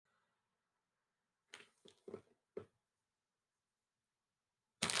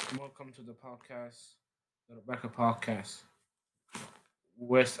Welcome to the podcast, the Rebecca podcast.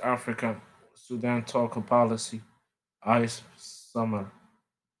 West Africa, Sudan Talk Policy, ICE Summer,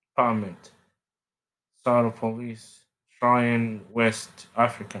 Parliament, Saudi Police, Trying West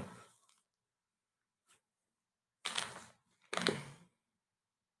Africa.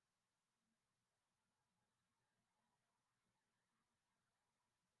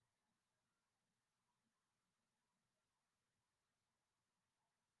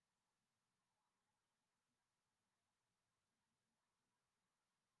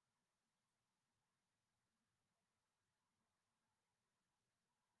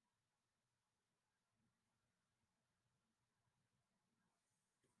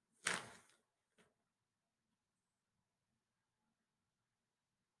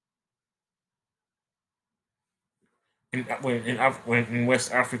 In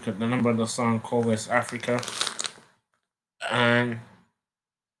West Africa, the number of the song called West Africa, and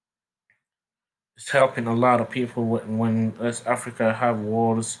it's helping a lot of people when West Africa have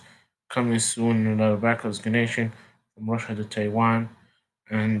wars coming soon in the back of the nation from Russia to Taiwan,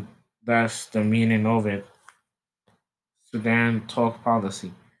 and that's the meaning of it. Sudan talk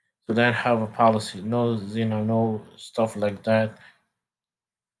policy. Sudan have a policy. No, no stuff like that.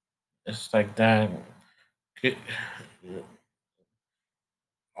 It's like that. Get-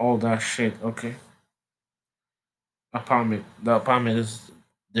 All that shit. Okay. Apartment. The apartment is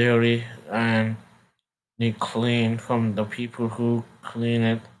dirty and need clean from the people who clean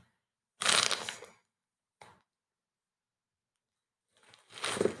it.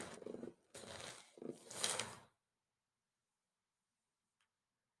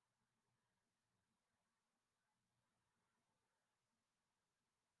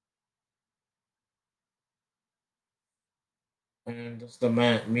 And that's the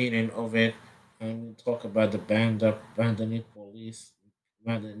meaning of it. And we talk about the band up, bandit police,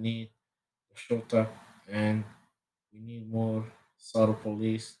 bandit shooter, and we need more sort of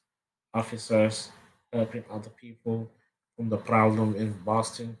police officers helping other people from the problem in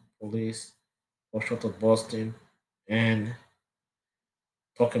Boston police or shot at Boston and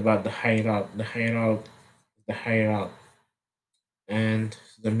talk about the hideout, and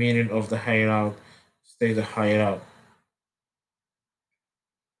the meaning of the hideout. Stay the hideout.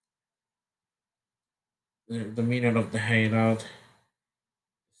 The meaning of the hideout.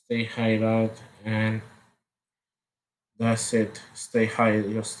 Stay hideout, and that's it. Stay hide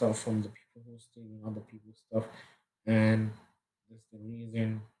your stuff from the people who stealing other people's stuff, and that's the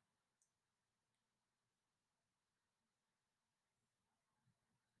reason.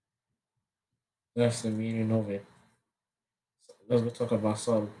 That's the meaning of it. Let's go talk about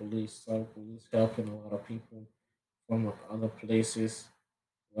Saudi police. Saudi police helping a lot of people from other places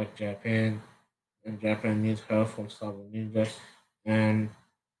like Japan, and Japan needs help from Saudi ninjas, and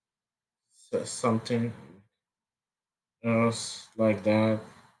something else like that,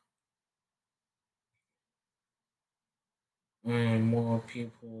 and more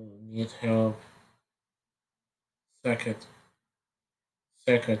people need help. Second,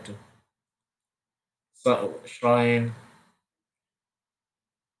 second, so trying,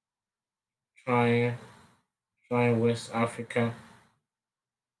 trying West Africa,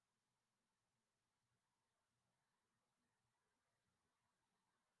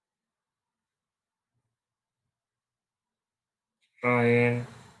 trying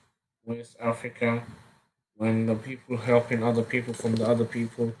West Africa. When the people helping other people from the other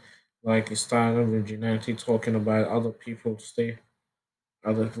people, like Stalin Virginity talking about other people stay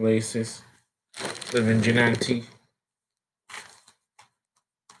other places. The Virginity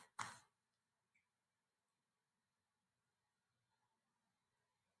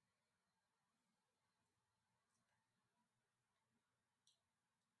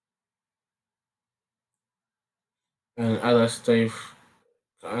and other stuff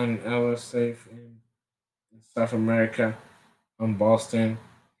and other stuff in South America and Boston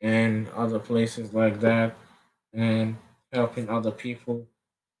and other places like that, and helping other people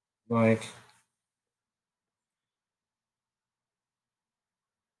like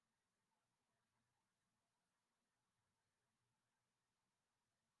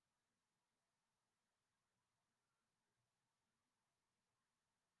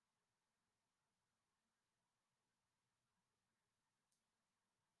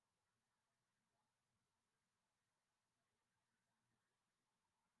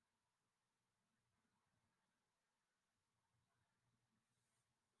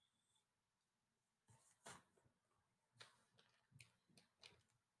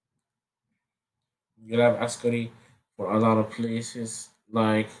you have Ascari for a lot of places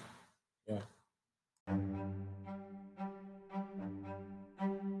yeah.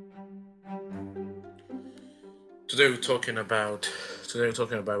 Today we're talking about today we're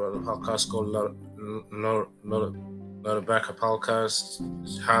talking about a podcast called Lorabaka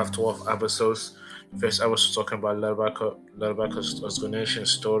Podcast. Have 12 episodes. First episode talking about Lorabaka's explanation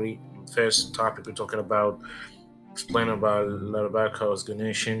story. First topic we're talking about explaining about Lorabaka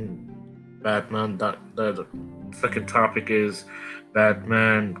explanation. Batman. The second topic is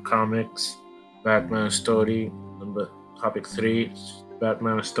Batman comics, Batman story. Number topic three,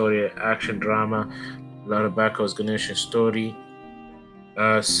 Batman story action drama. Larabako's Ganesha story.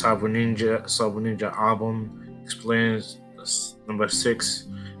 Sabu Ninja album explains. Number six,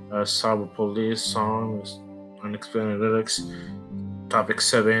 Sabu Police songs, unexplained lyrics. Topic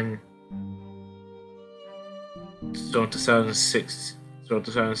seven, so 2006, so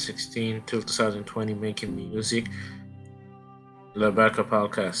 2016 till 2020 making music. Labaka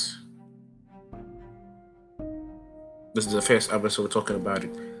podcast. This is the first episode we're talking about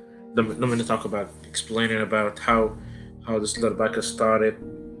it. Let me talk about explaining about how this Labaka started,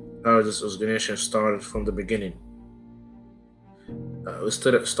 how this organization started from the beginning. We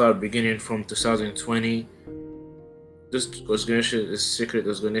start beginning from 2020. This organization is secret.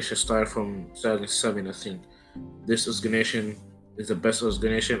 This organization started from 2007, I think. This organization is the best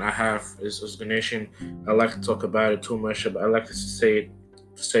organization I have. This organization, I like to talk about it too much, but I like to say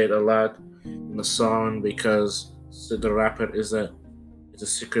it a lot in the song because the rapper is a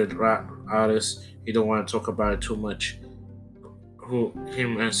secret rap artist. He don't want to talk about it too much.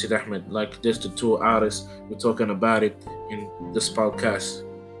 Him and Sid Ahmed, like this, the two artists, we're talking about it in this podcast,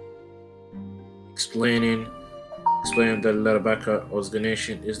 explaining that Larabaka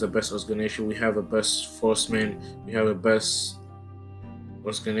organization is the best organization. We have the best forcemen, we have the best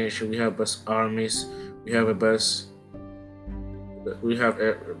organization, we have best armies, we have the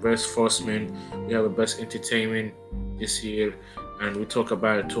best forcemen, we have the best entertainment this year, and we talk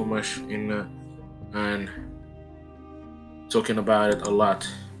about it too much and talking about it a lot.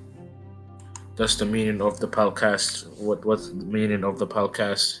 That's the meaning of the podcast. What's the meaning of the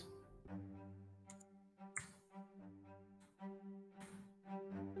podcast?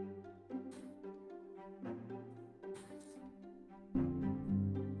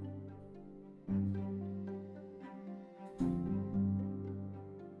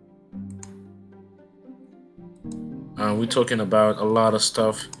 We're talking about a lot of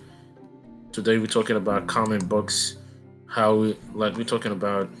stuff. Today we're talking about comic books. We're talking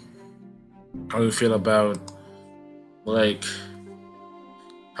about how we feel about like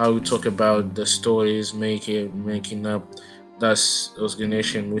how we talk about the stories making up. That's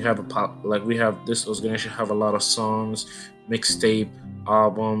organization. We have we have this organization have a lot of songs, mixtape,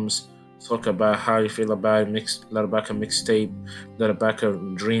 albums. Talk about how you feel about Little back a mixtape, Little back a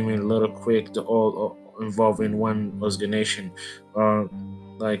dreaming, Little quick. They're all involved in one organization.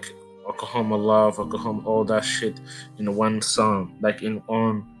 Like Oklahoma Love, Oklahoma, all that shit in one song, like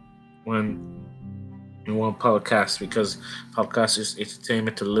one in one podcast because podcast is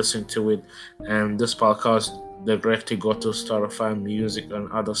entertainment to listen to it, and this podcast directly go to Spotify music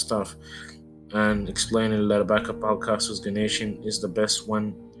and other stuff. And explaining that about a podcast with Ganeshan is the best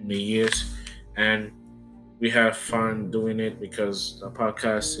one in the years, and we have fun doing it because the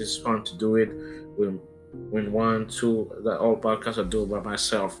podcast is fun to do it when one, two, the all podcasts I do by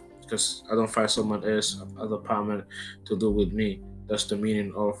myself because I don't find someone else, other partner, to do with me. That's the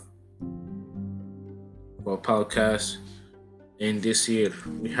meaning of a podcast. In this year,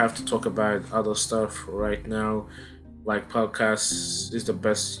 we have to talk about other stuff right now. Like podcasts is the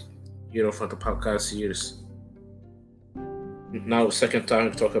best year for the podcast years. Now, second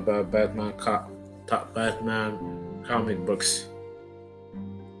time to talk about top Batman comic books.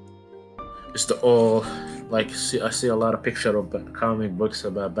 It's the all I see a lot of picture of comic books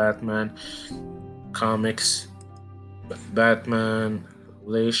about Batman comics, Batman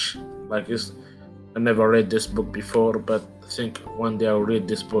Leash. I never read this book before, but I think one day I'll read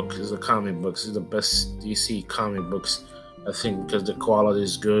this book. It's a comic books. It's the best DC comic books. I think because the quality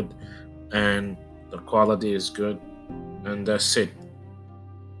is good, and that's it.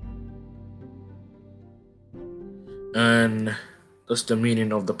 And that's the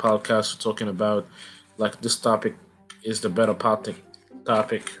meaning of the podcast we're talking about. Like this topic is the better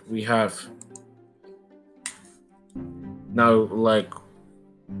topic we have now. Like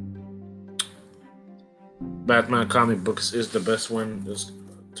Batman comic books is the best one. Just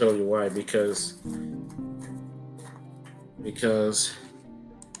tell you why because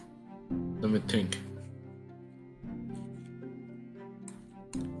let me think.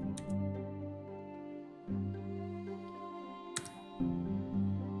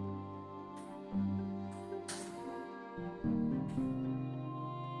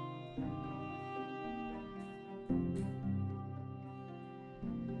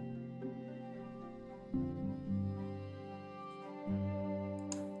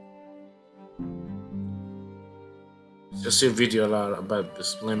 just see a video a lot about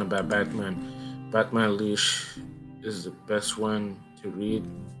explain about Batman. Batman Leash is the best one to read.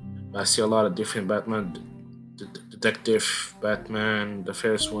 I see a lot of different Batman, Detective Batman. The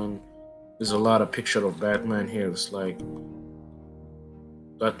first one, there's a lot of picture of Batman here. It's like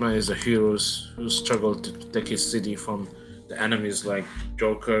Batman is a hero who struggled to protect his city from the enemies like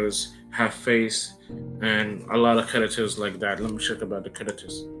Jokers, Half Face, and a lot of characters like that. Let me check about the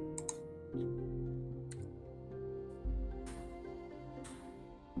characters.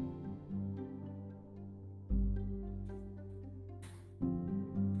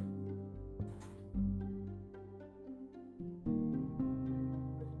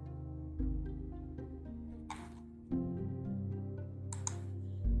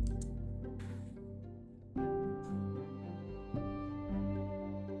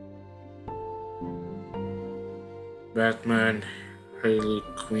 Batman, Harley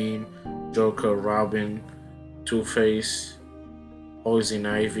Quinn, Joker, Robin, Two Face, Poison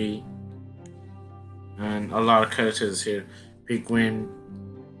Ivy, and a lot of characters here. Penguin,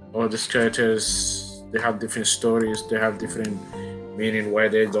 all these characters, they have different stories, they have different meaning why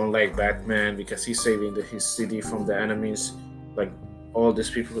they don't like Batman because he's saving his city from the enemies. Like all these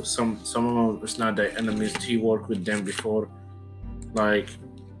people, some of them it's not the enemies. He worked with them before. Like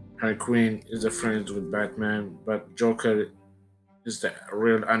Harley Quinn is a friend with Batman, but Joker is the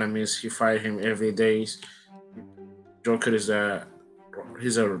real enemies. He fight him every day. Joker is a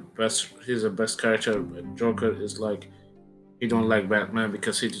he's a best character. But Joker is like he don't like Batman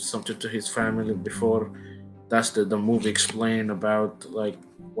because he did something to his family before. That's the movie explain about like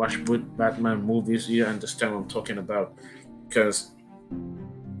watch Batman movies. You understand what I'm talking about because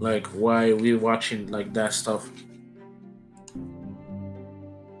like why we watching like that stuff.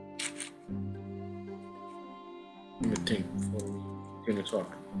 Let me think before we continue to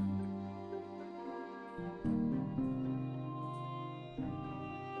talk.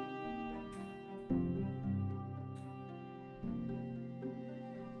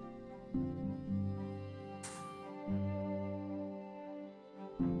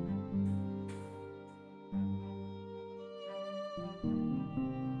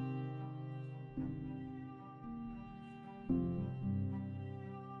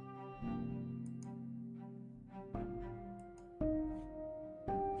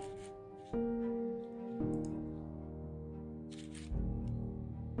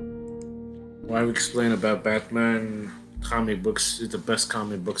 Why we explain about Batman comic books is the best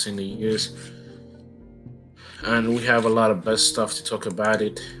comic books in the years, and we have a lot of best stuff to talk about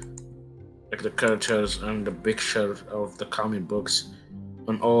it, like the characters and the picture of the comic books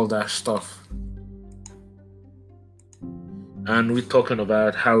and all that stuff. And we're talking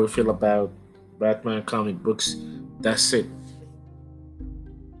about how we feel about Batman comic books. That's it.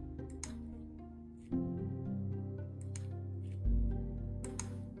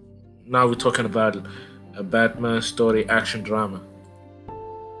 Now we're talking about a Batman story action drama.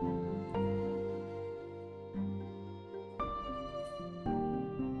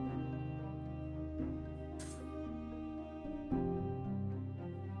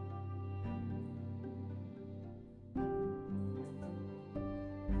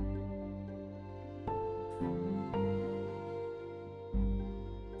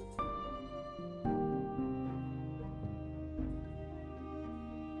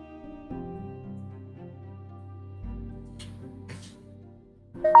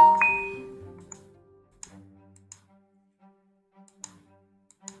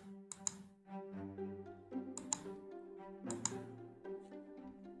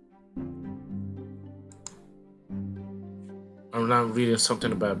 I'm now reading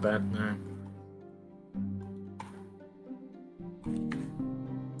something about Batman.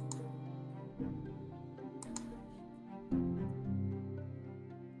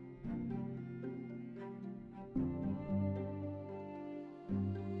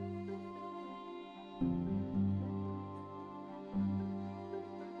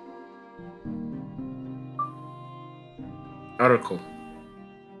 Article.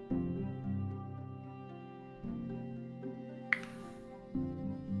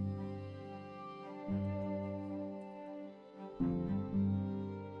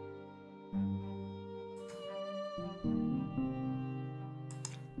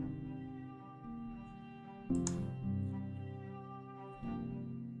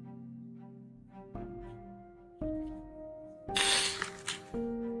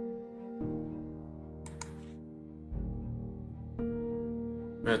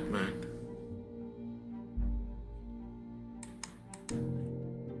 Batman.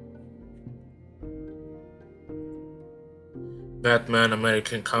 Batman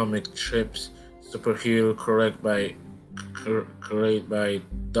American comic strips superhero correct by created by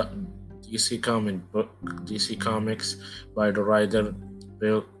DC DC Comics by the writer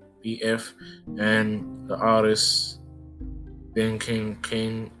Bill BF and the artist Ben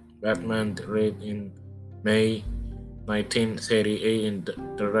King. Batman read in May 1938 in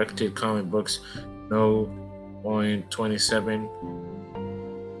directed comic books No. 27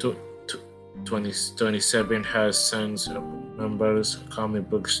 to 2027 has sons numbers, comic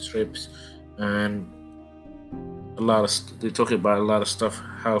book strips, and they talk about a lot of stuff.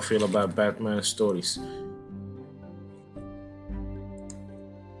 How I feel about Batman stories.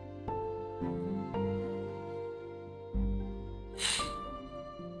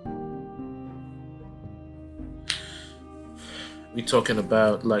 We talking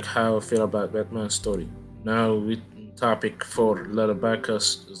about like how I feel about Batman story. Now we topic four,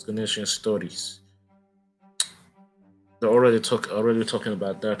 Rebecca's explanation stories. They already talking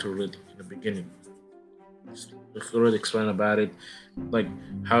about that already in the beginning. We already explained about it, like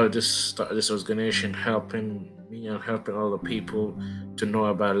how this organization helping me and helping all the people to know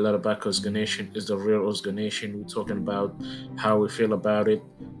about Rebecca organization is the real organization. We're talking about how we feel about it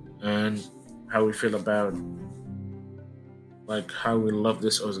and how we feel about like how we love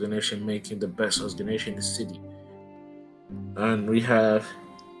this organization making the best organization in the city. And we have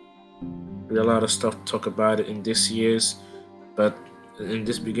a lot of stuff to talk about it in this year's, but in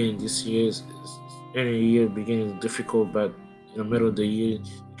this beginning this year's, any year beginning is difficult, but in the middle of the year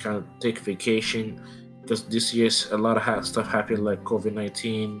you can take vacation because this year's a lot of stuff happened like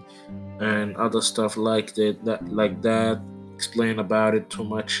COVID-19 and other stuff like that. Explain about it too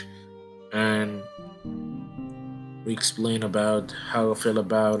much, and we explain about how I feel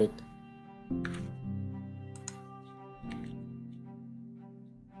about it.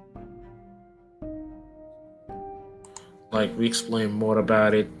 Like we explain more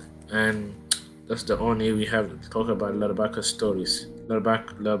about it, and that's the only we have to talk about Larabaka stories.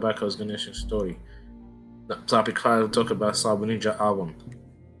 Larabaka's Ganesha story. The topic five we talk about Sabu Ninja album.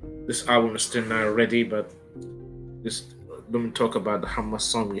 This album is still not ready, but this let me talk about how much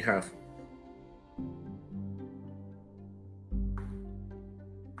song we have.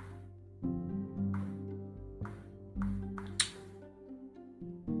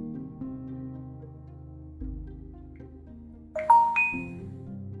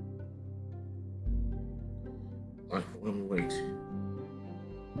 Like let me wait.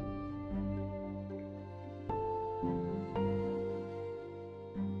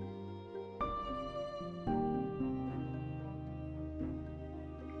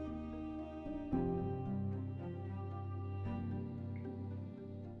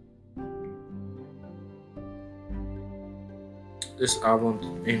 This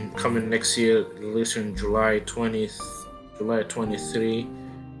album in coming next year, released in July 23,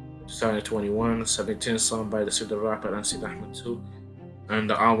 2021. 17 song by the City rapper and Sid Ahmed too. And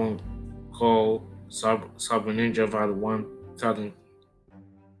the album called Sabu Ninja Volume 1, 2000,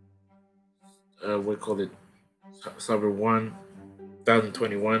 we call it Sabu 1,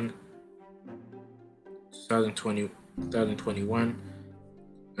 2021, 2020, 2021.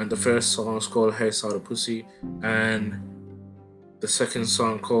 And the first song is called Hey Sorry Pussy. And the second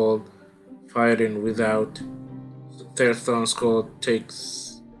song called Fighting Without. The third song is called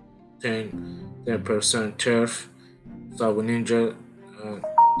Takes 10% Turf. Sabu Ninja, uh,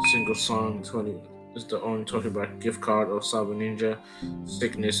 single song 20 is the only talking about gift card of Sabu Ninja,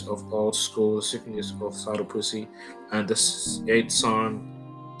 sickness of old school, sickness of Sabu Pussy, and the eighth song,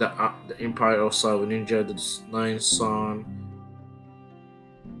 the Empire of Sabu Ninja, the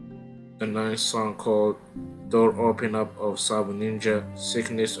ninth song called Door Open Up of Sabu Ninja,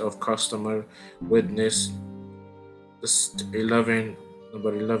 Sickness of Customer, Witness. The 11,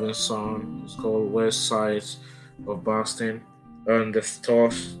 number 11 song is called West Sides of Boston. And the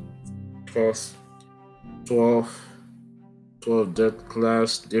 12th, 12, 12 death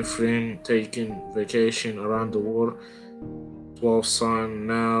class, different, taking vacation around the world. 12 song,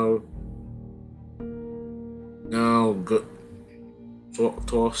 now good.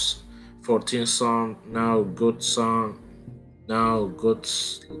 12, 14 song, now good song, now good,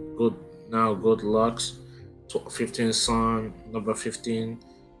 now good lucks. 15 song, number 15,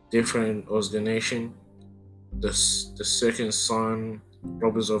 different organization. The second song,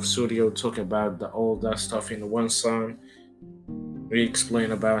 Robbers of Studio, talk about all that stuff in one song. We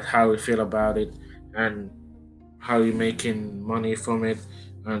explain about how we feel about it and how you making money from it.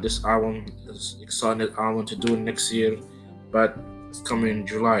 And this album is excited album to do next year, but it's coming in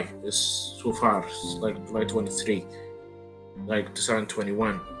July. It's so far, it's like July 23, like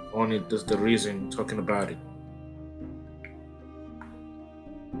 2021. Only that's the reason talking about it.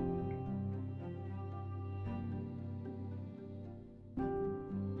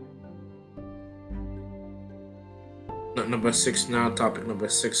 Number six now. Topic number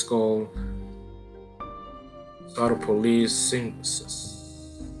six called Star Police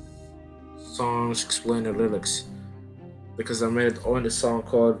songs explain the lyrics because I made only song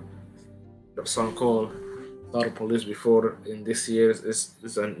called Star Police before. In this year is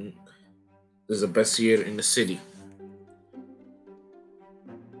the best year in the city.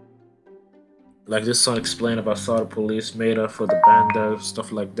 Like this song explain about Star Police, made up for the band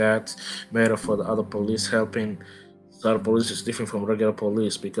stuff like that, made up for the other police helping. Star Police is different from regular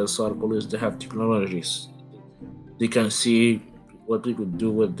police because Star Police they have technologies. They can see what people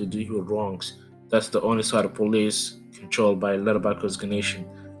do, what they do wrongs. That's the only side of police controlled by Letterback organization.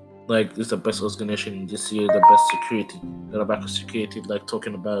 Like this is the best organization this year, the best security. Letterback security, like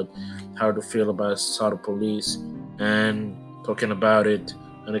talking about how to feel about side of police and talking about it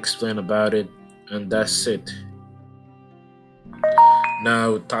and explain about it, and that's it.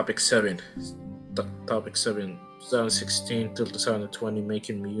 Now topic seven. Topic seven. 2016 till 2020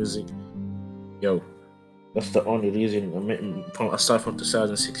 making music. Yo, that's the only reason from aside from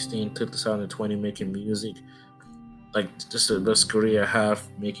 2016 till 2020 making music. Like this is the best career I have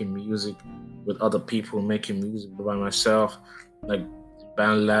making music with other people, making music by myself. Like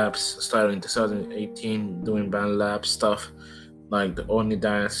band labs. I started in 2018 doing band lab stuff. Like the only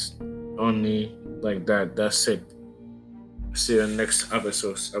dance, only like that. That's it. See you in next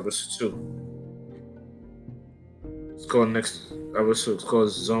episode 2. It's called next episode. It's called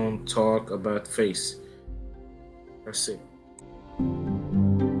Zone Talk About Face. That's it.